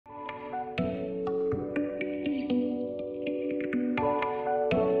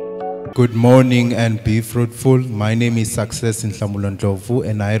Good morning and be fruitful. My name is Success in Ndlovu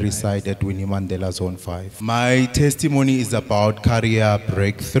and I reside at Winnie Mandela Zone 5. My testimony is about career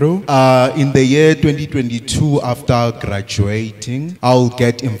breakthrough. In the year 2022, after graduating, I'll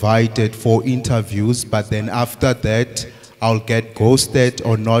get invited for interviews, but then after that, I'll get ghosted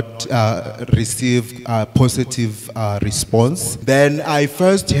or not receive a positive response. Then I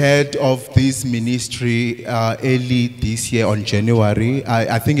first heard of this ministry early this year on January.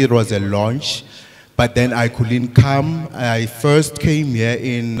 I think it was a launch, but then I couldn't come. I first came here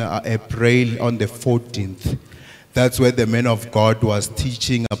in April on the 14th. That's where the man of God was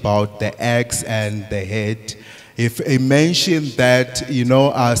teaching about the axe and the head. If he mentioned that, you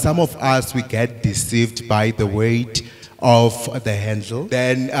know, some of us, we get deceived by the weight of the handle,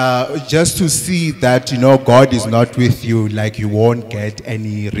 then just to see that, you know, God is not with you, like you won't get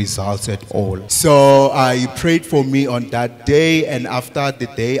any results at all. So I prayed for me on that day, and after the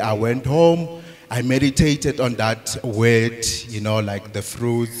day I went home, I meditated on that word, you know, like the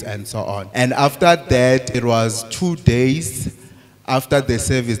fruits and so on. And after that, it was 2 days after the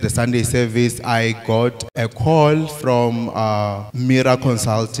service, the Sunday service, I got a call from Mira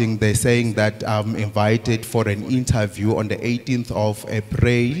Consulting. They're saying that I'm invited for an interview on the 18th of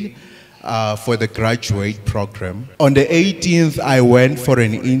April for the graduate program. On the 18th, I went for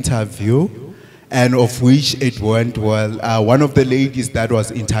an interview, and of which it went well. One of the ladies that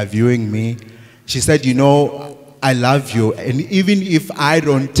was interviewing me, she said, you know, I love you, and even if I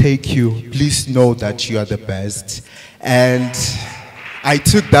don't take you, please know that you are the best. And I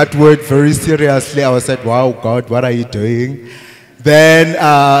took that word very seriously. I was like, wow, God, what are you doing? Then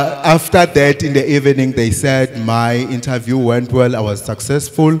after that, in the evening, they said my interview went well. I was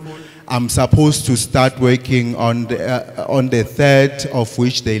successful. I'm supposed to start working on the 3rd, of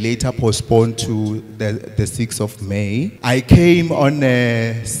which they later postponed to the 6th of May. I came on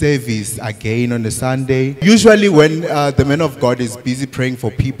a service again on a Sunday. Usually when the man of God is busy praying for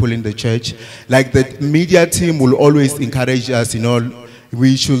people in the church, like the media team will always encourage us, you know,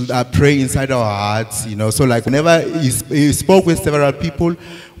 we should pray inside our hearts, you know. So like whenever he spoke with several people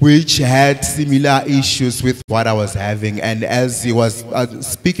which had similar issues with what I was having, and as he was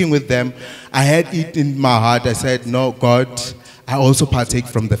speaking with them, I had it in my heart. I said, no, God, I also partake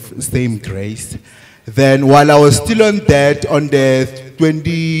from the same grace. Then while I was still on that, on the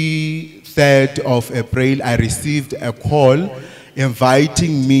 23rd of April, I received a call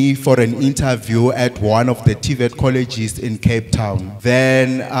inviting me for an interview at one of the TVET colleges in Cape Town.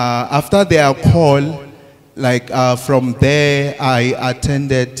 Then after their call, like from there, I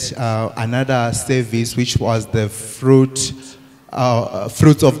attended another service, which was the fruits of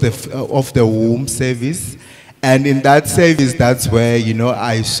the womb service. And in that service, that's where, you know,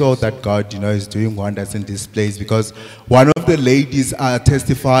 I saw that God, you know, is doing wonders in this place, because one of the ladies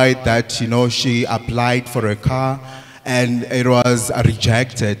testified that, you know, she applied for a car and it was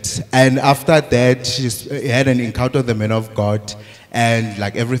rejected. And after that, she had an encounter with the man of God, and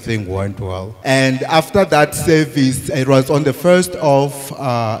like everything went well. And after that service, it was on the 1st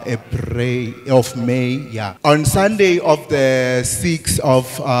of May, yeah. On Sunday of the 6th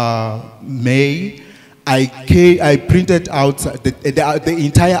of May, I printed out the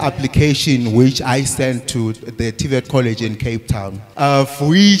entire application which I sent to the TVET College in Cape Town,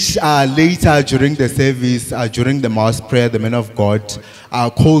 which later during the service, during the mass prayer, the man of God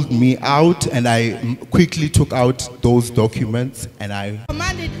called me out, and I quickly took out those documents and I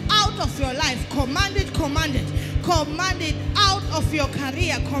command it out of your life. Command it, command it. Command it out of your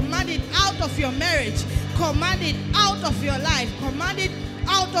career. Command it out of your marriage. Command it out of your life. Command it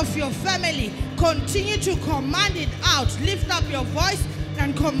out of your family. Continue to command it out. Lift up your voice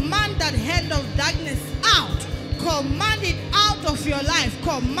and command that hand of darkness out. Command it out of your life.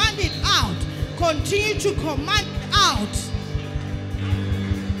 Command it out. Continue to command it out.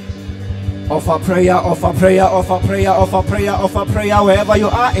 Offer prayer, offer prayer, offer prayer, offer prayer, offer prayer wherever you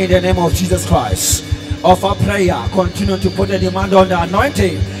are in the name of Jesus Christ. Offer prayer. Continue to put the demand on the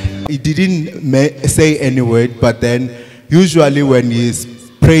anointing. He didn't say any word, but then usually when he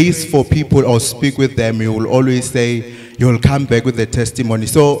prays for people or speak with them, he will always say, you will come back with a testimony.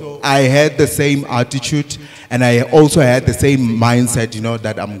 So I had the same attitude, and I also had the same mindset, you know,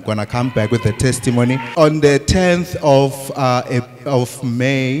 that I'm going to come back with a testimony. On the 10th of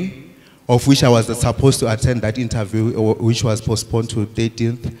May, of which I was supposed to attend that interview, which was postponed to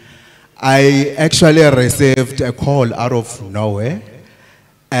 13th, I actually received a call out of nowhere,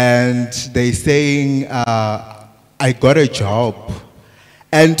 and they saying, I got a job.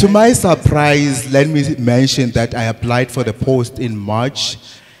 And to my surprise, let me mention that I applied for the post in March,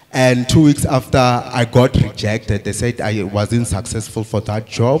 and 2 weeks after I got rejected. They said I wasn't successful for that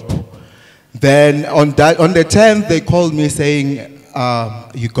job. Then on the 10th, they called me saying,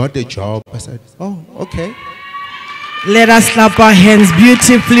 you got the job. I said, oh, okay. Let us clap our hands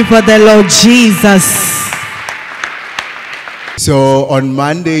beautifully for the Lord Jesus. So on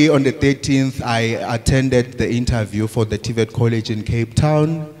Monday, on the 13th, I attended the interview for the TVET College in Cape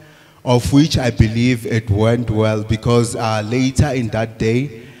Town, of which I believe it went well because later in that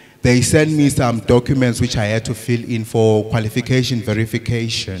day, they sent me some documents which I had to fill in for qualification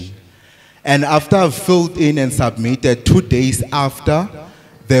verification. And after I've filled in and submitted, 2 days after,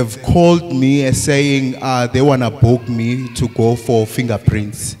 they've called me saying they want to book me to go for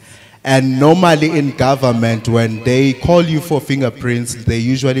fingerprints. And normally in government, when they call you for fingerprints, they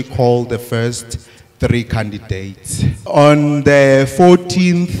usually call the first 3 candidates. On the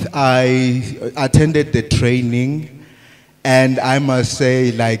 14th, I attended the training, and I must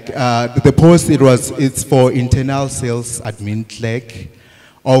say, like, the post, it's for internal sales admin clerk,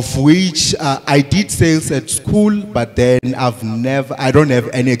 of which I did sales at school, but then I don't have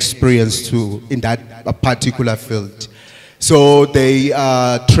any experience in that particular field. So they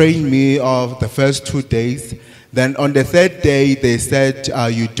trained me of the first 2 days. Then on the 3rd day, they said,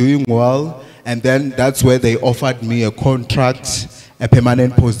 you're doing well. And then that's where they offered me a contract, a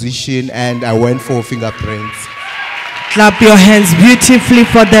permanent position, and I went for fingerprints. Clap your hands beautifully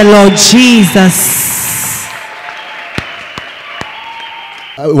for the Lord Jesus.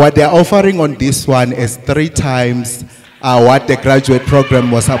 What they're offering on this one is 3 times what the graduate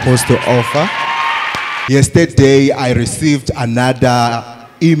program was supposed to offer. Yesterday, I received another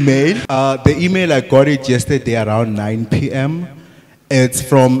email. The email, I got it yesterday around 9 p.m. It's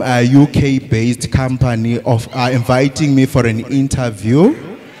from a UK-based company inviting me for an interview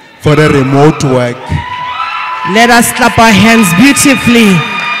for a remote work. Let us clap our hands beautifully.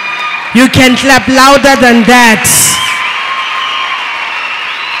 You can clap louder than that.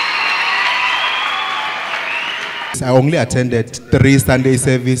 I only attended 3 Sunday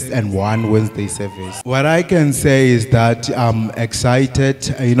service and 1 Wednesday service. What I can say is that I'm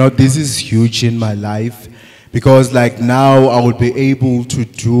excited. You know, this is huge in my life because like now I will be able to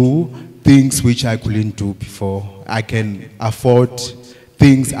do things which I couldn't do before. I can afford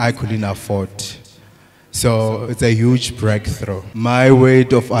things I couldn't afford. So it's a huge breakthrough. My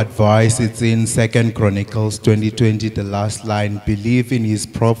word of advice, it's in 2 Chronicles 20:20, the last line, believe in his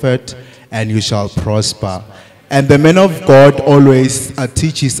prophet and you shall prosper. And the man of God always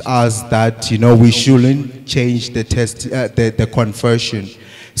teaches us that, you know, we shouldn't change the conversion.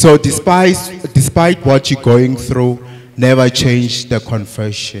 So despite what you're going through, never change the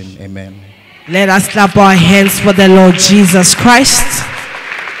conversion. Amen. Let us clap our hands for the Lord Jesus Christ.